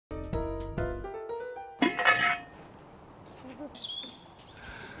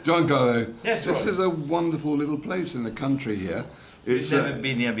Giancarlo, Yes, this is a wonderful little place in the country here. It's never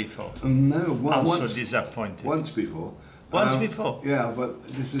been here before. No, I'm once, so disappointed. Once before. Once before? Yeah, but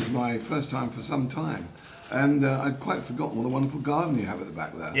this is my first time for some time. And I'd quite forgotten what a wonderful garden you have at the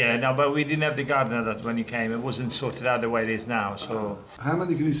back there. Yeah, no, but we didn't have the garden that when you came. It wasn't sorted out the way it is now, so... How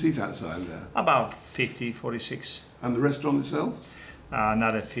many can you seat outside there? About 50, 46. And the restaurant itself?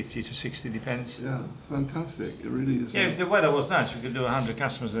 Another 50 to 60, depends. Yeah, fantastic. It really is. Yeah, if the weather was nice, we could do 100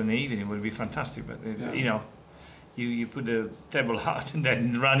 customers in the evening. It would be fantastic, but you know, you put the table out and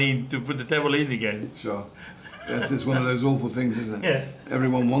then run in to put the table in again. Sure. Yes, it's one of those awful things, isn't it? Yeah.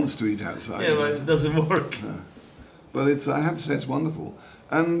 Everyone wants to eat outside. Yeah, but it doesn't work. Yeah. But it's, I have to say, it's wonderful.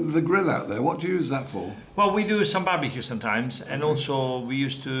 And the grill out there, what do you use that for? Well, we do some barbecue sometimes, and also we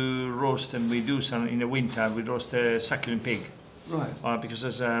used to roast, and we do some in the winter. We roast a succulent pig. Right. Because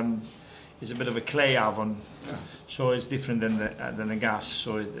there's a bit of a clay oven, so it's different than the gas.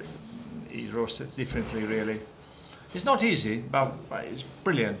 So it roasts differently, really. It's not easy, but it's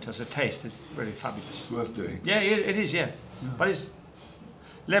brilliant as a taste. It's really fabulous. It's worth doing. Yeah, it is. Yeah, but it's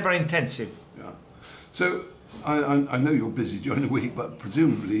labor intensive. Yeah. So I know you're busy during the week, but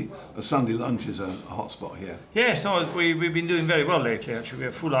presumably a Sunday lunch is a hot spot here. Yes, no, we've been doing very well lately. Actually,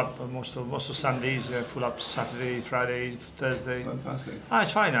 we're full up most of Sundays. Full up Saturday, Friday, Thursday. Fantastic.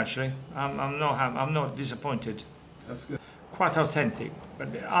 It's fine actually. I'm not disappointed. That's good. Quite authentic,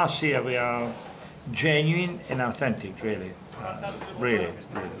 but us here we are genuine and authentic, really. Really.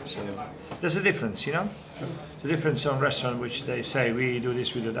 So there's a difference, you know. The difference on restaurant, which they say we do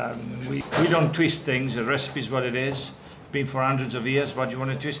this, we do that. We don't twist things. The recipe is what it is. Been for hundreds of years. Why do you want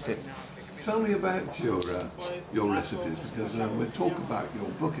to twist it? Tell me about your recipes, because we'll talk about your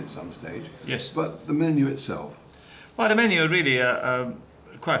book at some stage. Yes. But the menu itself. Well, the menu really,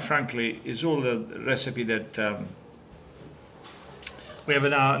 quite frankly, is all the recipe that we have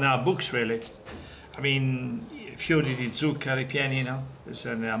in our books, really. I mean, fiori di zucca ripieni, you know, it's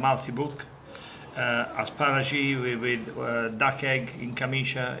an Amalfi book. Asparagi with duck egg in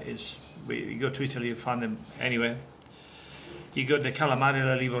camicia is, you go to Italy, you find them anywhere. You got the calamari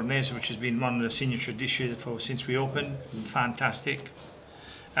alla livornese, which has been one of the signature dishes since we opened. Fantastic.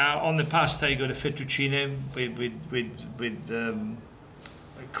 On the pasta, you got a fettuccine with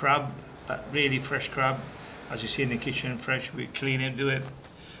crab, but really fresh crab, as you see in the kitchen, fresh. We clean it, do it.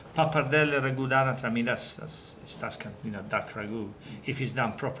 Pappardelle ragu d'anatra, I mean that's Tuscan, you know, duck ragu. If it's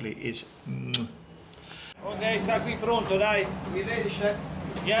done properly, it's. Ok, sta qui pronto, dai. You ready, chef?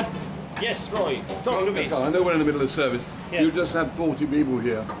 Yeah. Yes, Roy. Talk to me. I know we're in the middle of service. Yeah. You just had 40 people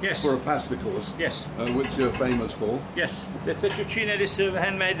here Yes. for a pasta course. Yes. Which you're famous for. Yes. The fettuccine is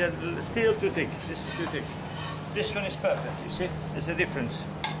handmade, still too thick. This is too thick. This one is perfect. You see? There's a difference.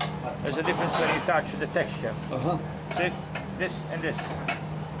 There's a difference when you touch the texture. See? This and this.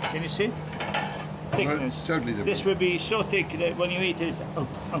 Can you see? Thickness. It's totally different. This will be so thick that when you eat it, it's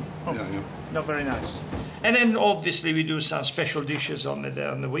Yeah. not very nice. And then obviously we do some special dishes on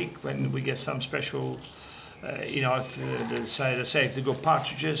the week when we get some special, you know, if say if they go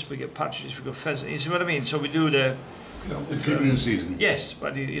partridges, we get partridges, we go pheasant. You see what I mean? So we do the. We keep it in season. Yes,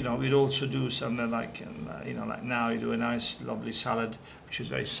 but you know we'd also do something like you know, like now you do a nice lovely salad which is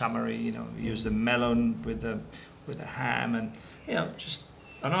very summery. You know, we use the melon with the ham, and you know, just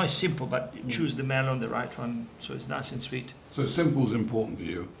a nice simple, but choose the melon, the right one, so it's nice and sweet. So simple's important to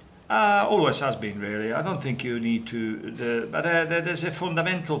you. Always has been, really. I don't think you need to. But there's a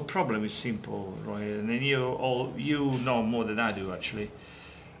fundamental problem with simple, Roy, and then you know more than I do actually.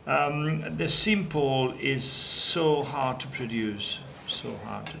 The simple is so hard to produce,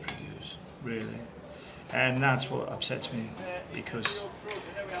 really, and that's what upsets me, because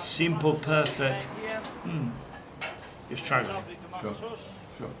simple, perfect, you're struggling. Sure.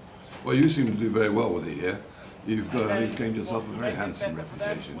 Well, you seem to do very well with it here. You've gained yourself a very handsome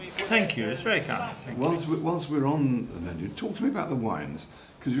reputation. Thank you, it's very kind. Thank you. Whilst we're on the menu, talk to me about the wines,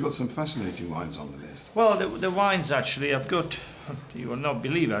 because you've got some fascinating wines on the list. Well, the wines actually, I've got, you will not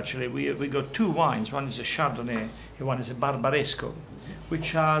believe actually, we got two wines. One is a Chardonnay and one is a Barbaresco,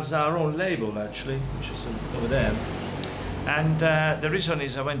 which has our own label actually, which is over there. And the reason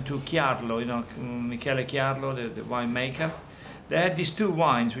is I went to Chiarlo, you know, Michele Chiarlo, the winemaker. They had these two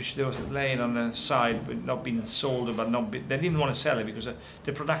wines which they were laying on the side, but not being sold, but they didn't want to sell it because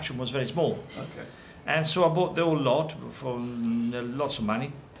the production was very small. Okay. And so I bought the whole lot for lots of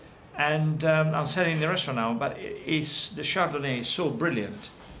money, and I'm selling in the restaurant now. But the Chardonnay is so brilliant.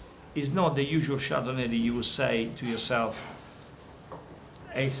 It's not the usual Chardonnay that you would say to yourself.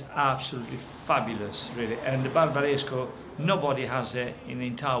 It's absolutely fabulous, really. And the Barbaresco, nobody has it in the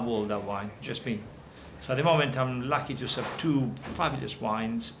entire world, that wine, just me. So at the moment I'm lucky to serve two fabulous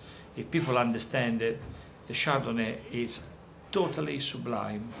wines. If people understand it, the Chardonnay is totally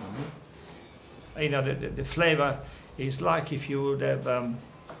sublime. You know, the flavor is like if you would have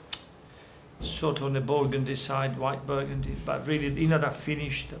sort of on the Burgundy side, white Burgundy, but really, you know, that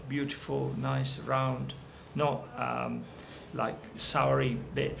finished, beautiful, nice, round, not like soury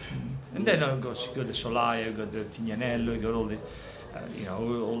bits. And then you got the Solaio, you got the Tignanello, you got all the, you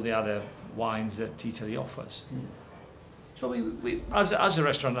know, all the other wines that Italy offers. So we as a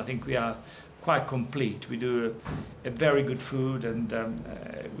restaurant, I think we are quite complete. We do a very good food, and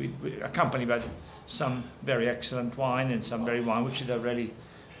we accompany by some very excellent wine and some very wine which are really,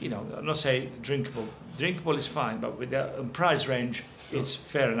 you know, I'm not say drinkable. Drinkable is fine, but with the price range, it's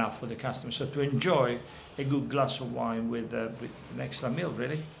fair enough for the customer. So to enjoy a good glass of wine with an excellent meal,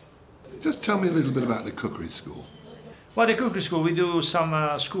 really. Just tell me a little bit about the cookery school. Well, the cookery school, we do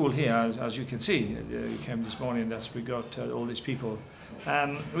some school here, as you can see. You came this morning, we got all these people.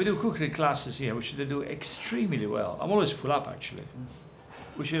 We do cookery classes here, which they do extremely well. I'm always full up, actually,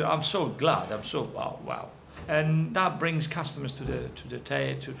 which I'm so glad. I'm so wow. And that brings customers to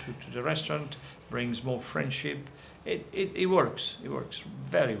the restaurant, brings more friendship. It works. It works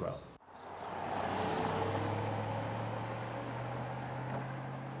very well.